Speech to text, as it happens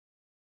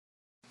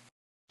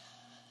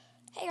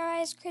Hey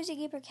guys, Crazy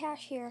Gamer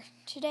Cash here.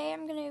 Today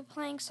I'm going to be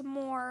playing some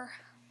more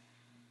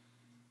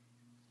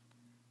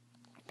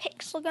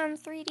Pixel Gun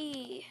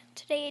 3D.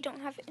 Today I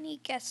don't have any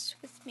guests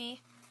with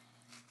me,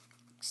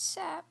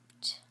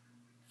 except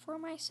for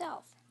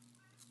myself.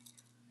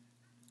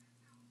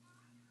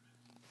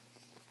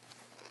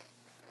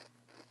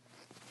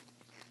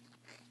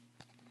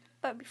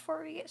 But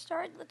before we get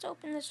started, let's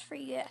open this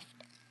free gift.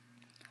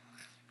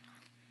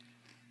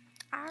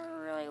 I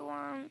really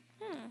want...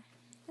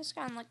 this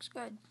gun looks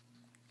good.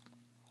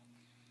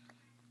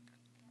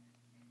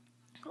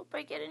 Hope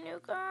I get a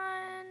new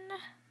gun.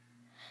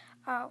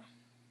 Oh.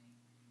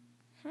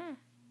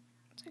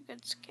 It's a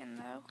good skin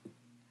though.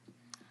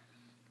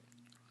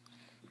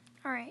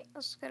 Alright,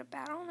 let's go to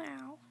battle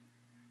now.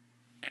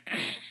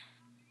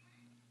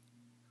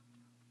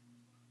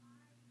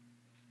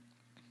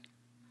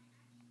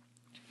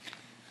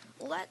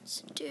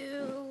 Let's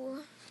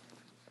do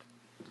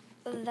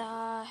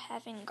the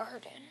Heaven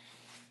Garden.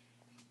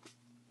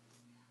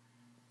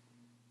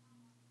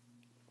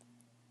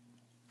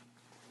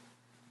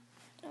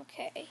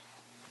 Okay.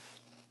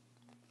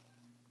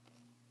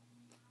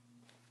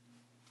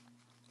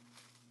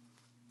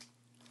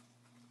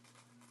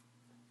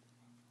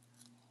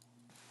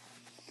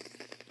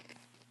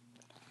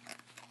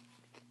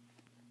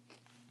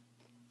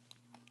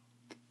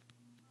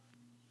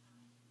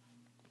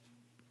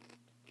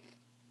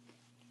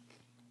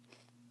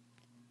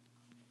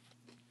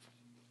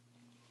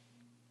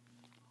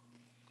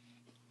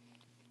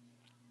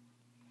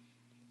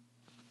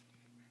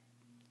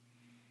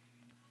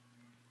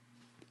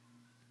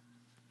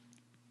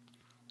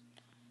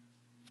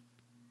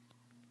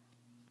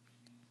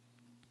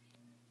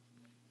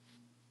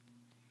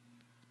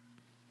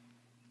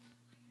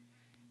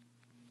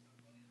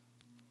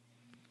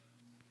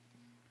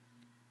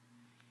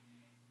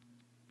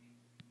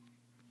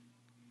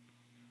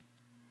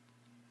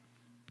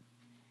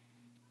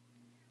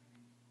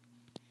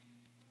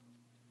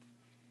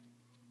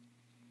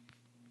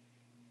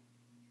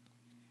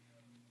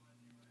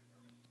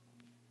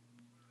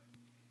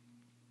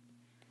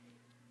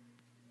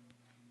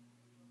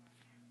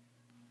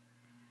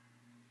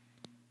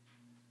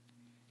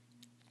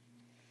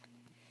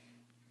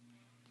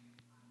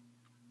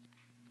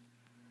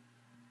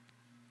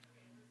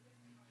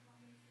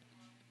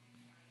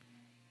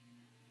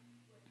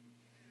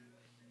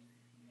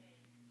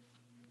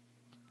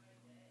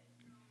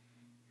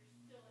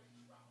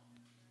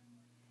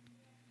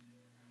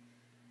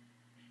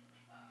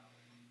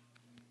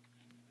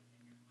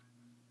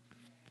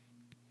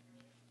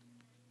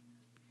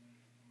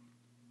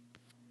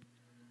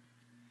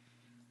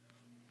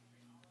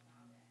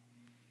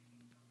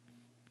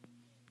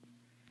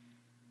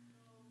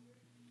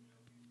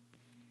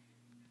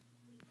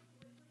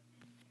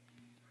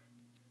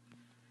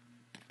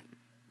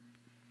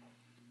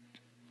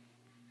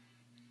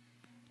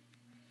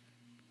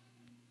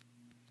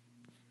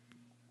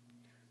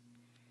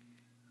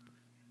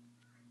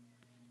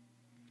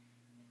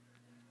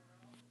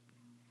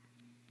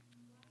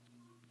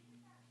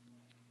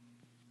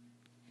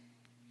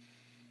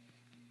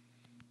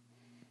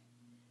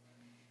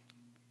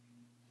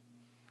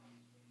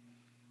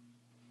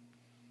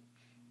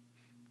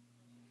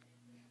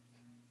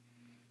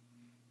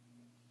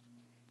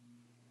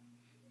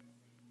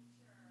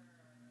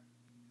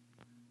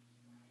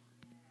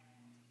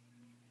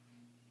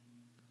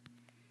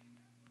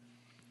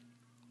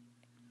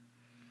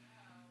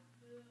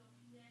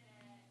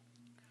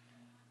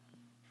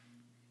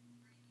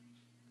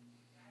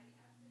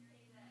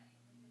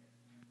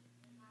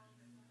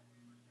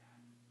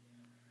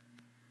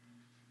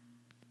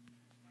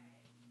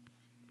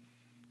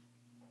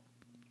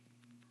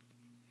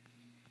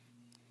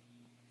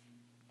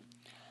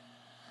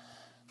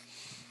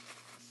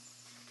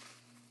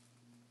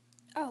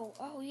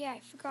 Oh yeah, I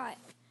forgot.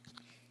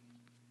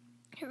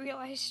 I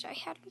realized I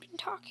hadn't been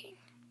talking.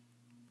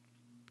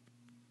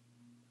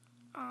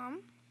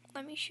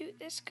 Let me shoot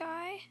this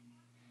guy.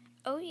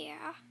 Oh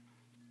yeah.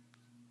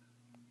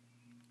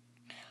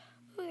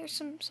 Oh, there's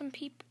some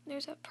people.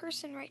 There's a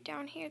person right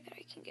down here that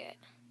I can get.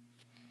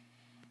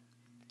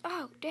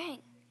 Oh, dang.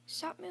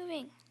 Stop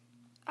moving.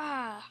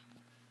 Ah.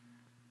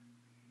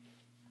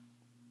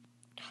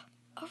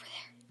 Over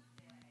there.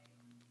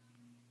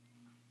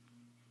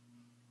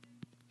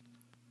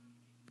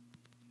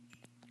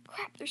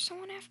 Crap, there's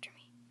someone after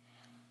me.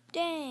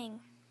 Dang.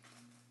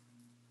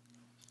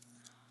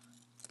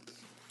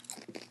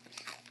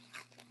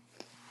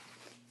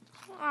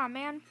 Aw,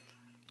 man.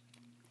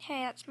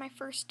 Hey, that's my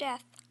first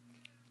death.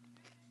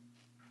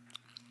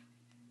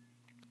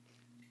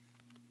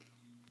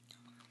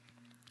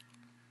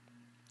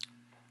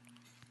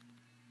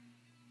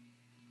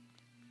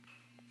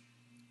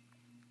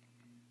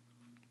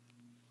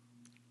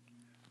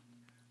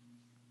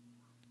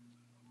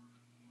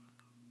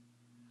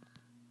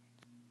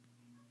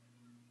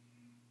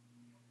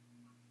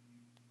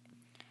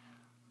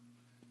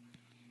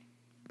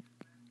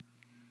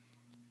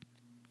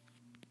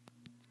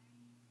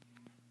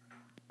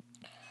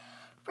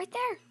 Right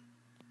there.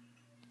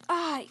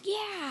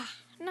 Yeah,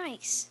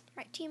 nice.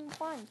 My team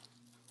won.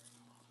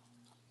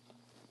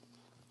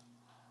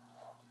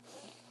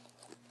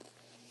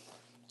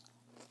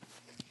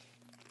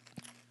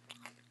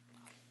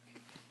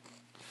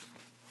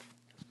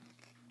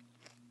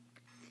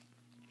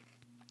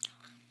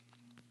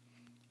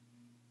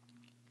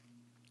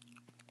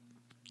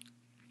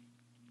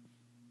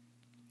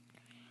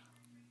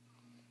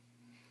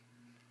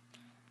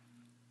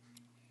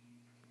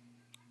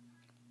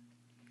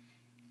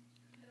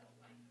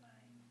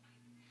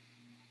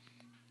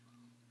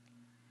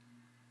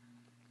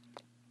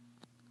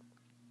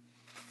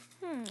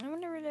 I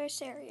wonder where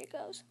this area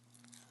goes.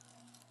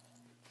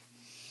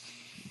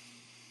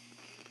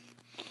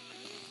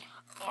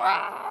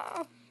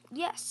 Ah,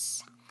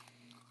 yes.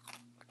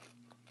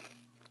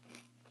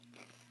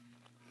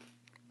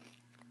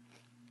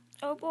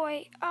 Oh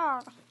boy.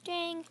 Ah,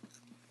 dang.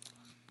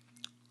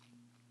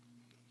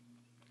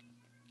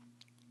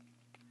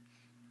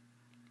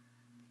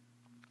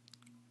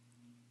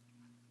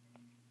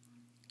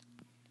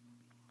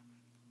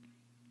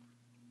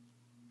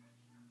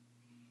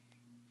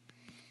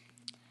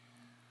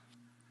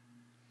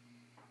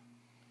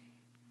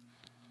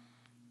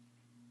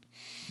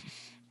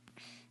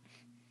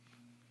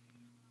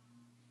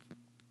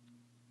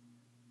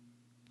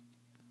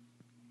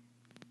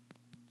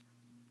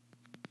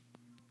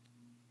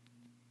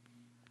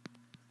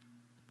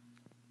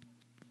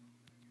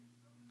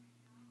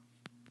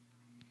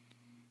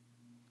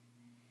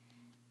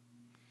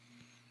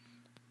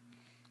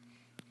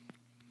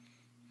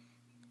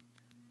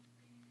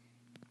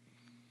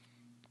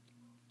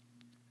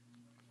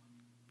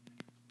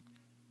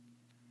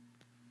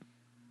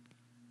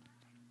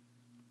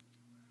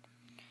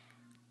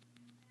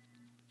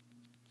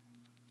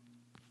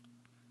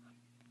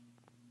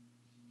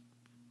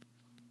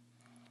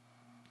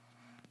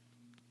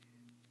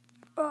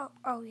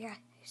 Oh yeah,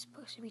 he's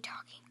supposed to be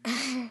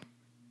talking.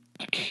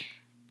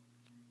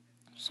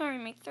 Sorry,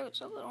 my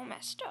throat's a little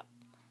messed up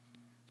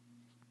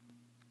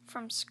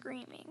from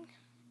screaming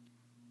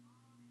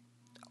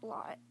a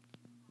lot.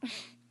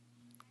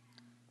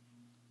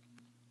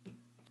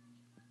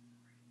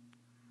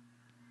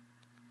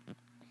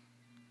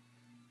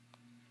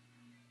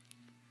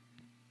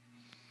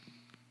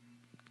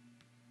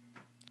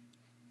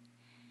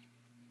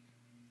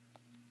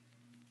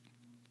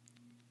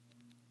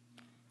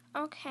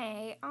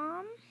 Okay,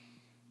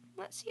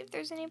 let's see if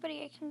there's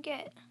anybody I can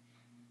get.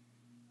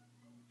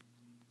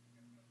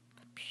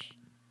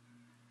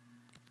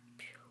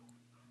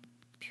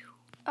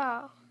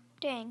 Oh,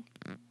 dang.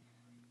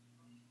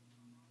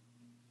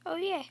 Oh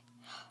yeah.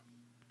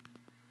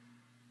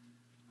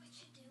 What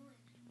you doing?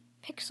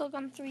 Pixel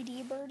Gum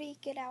 3D Birdie,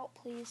 get out,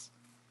 please.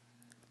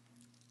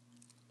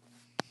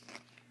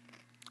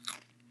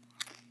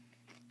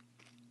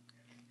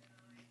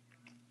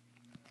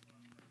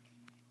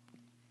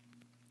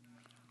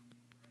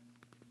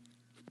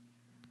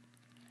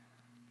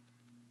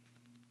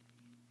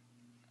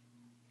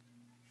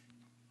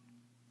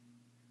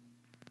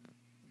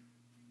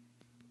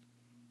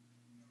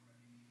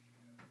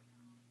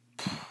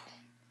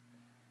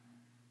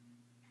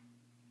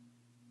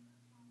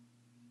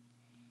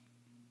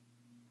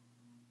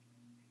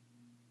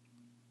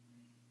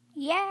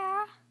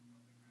 Yeah.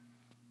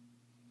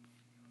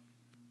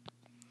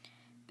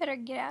 Better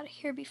get out of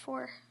here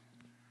before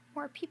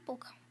more people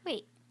come.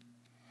 Wait.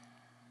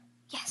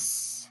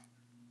 Yes.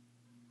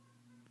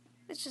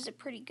 This is a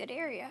pretty good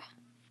area.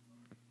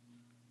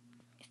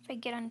 If I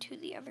get onto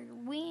the other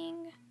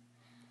wing.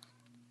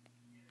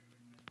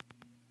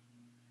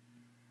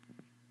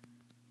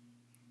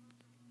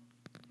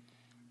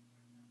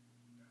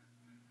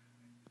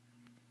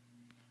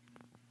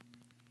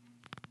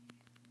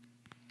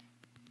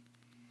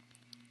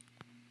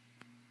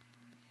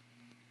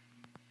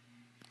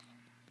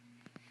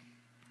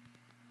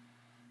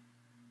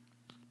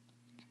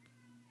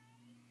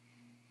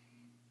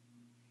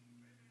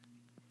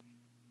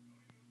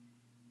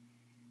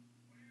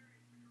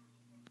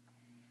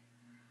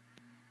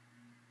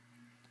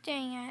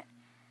 Dang it.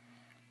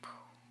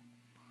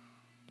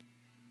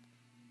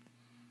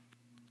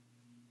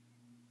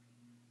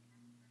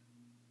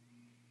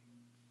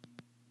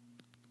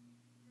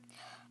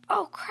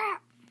 Oh,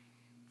 crap.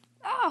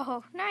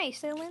 Oh,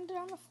 nice. I landed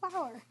on the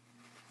flower.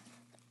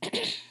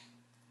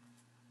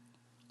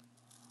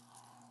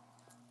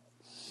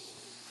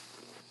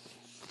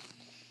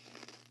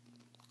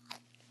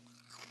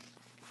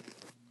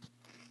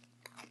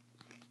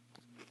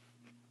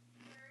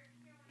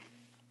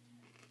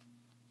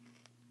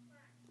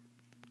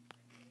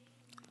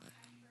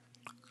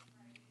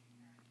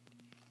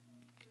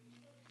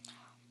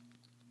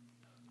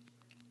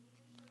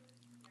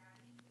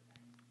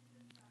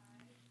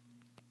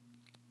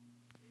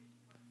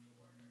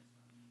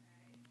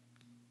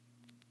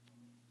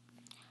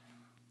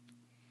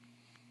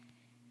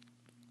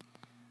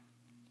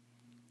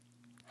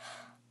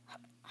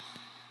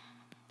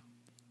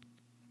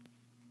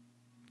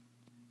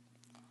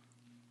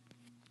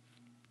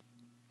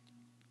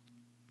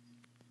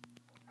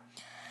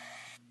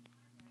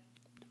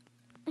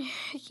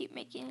 I keep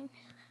making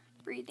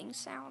breathing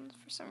sounds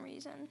for some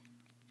reason.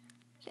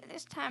 Okay,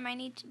 this time I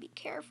need to be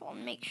careful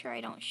and make sure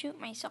I don't shoot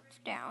myself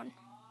down.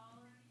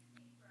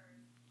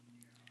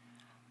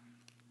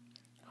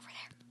 Over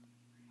there.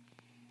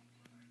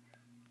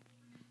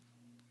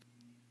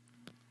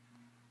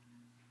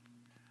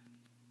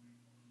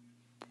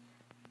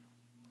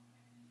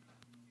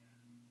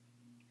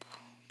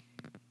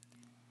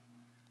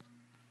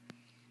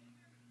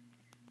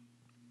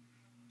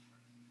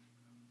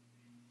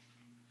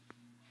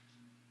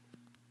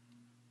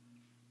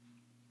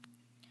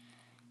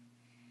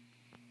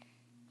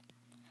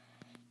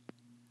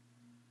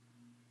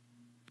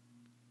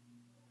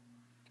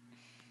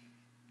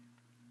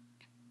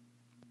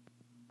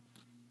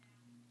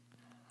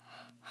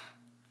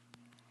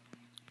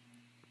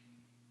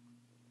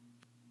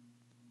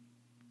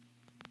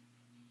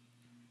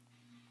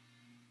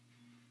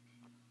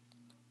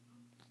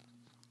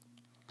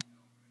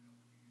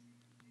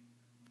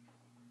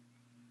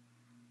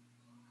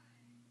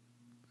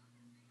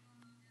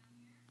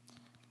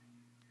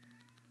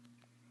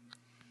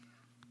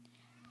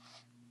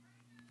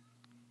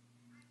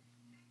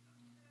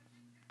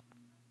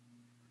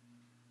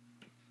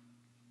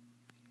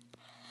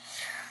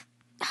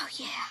 Oh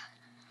yeah.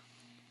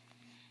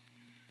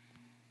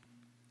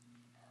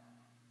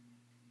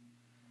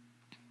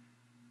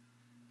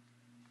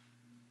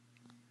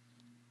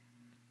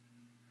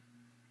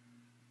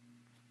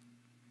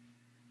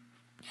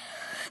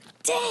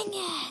 Dang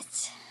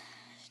it!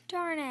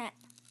 Darn it.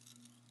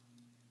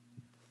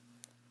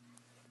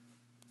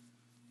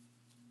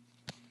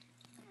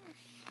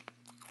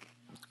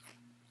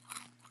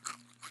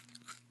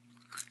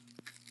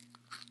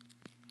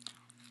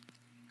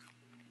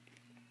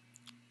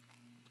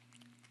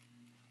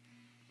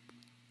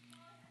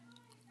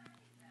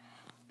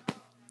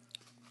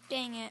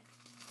 Dang it.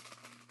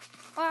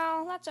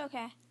 Well, that's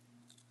okay.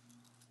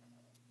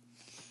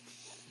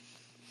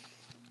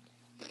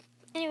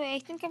 Anyway, I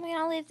think I'm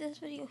gonna leave this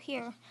video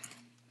here.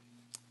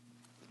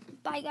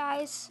 Bye,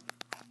 guys.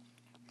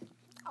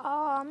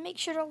 Make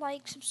sure to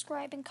like,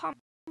 subscribe, and comment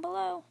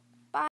below.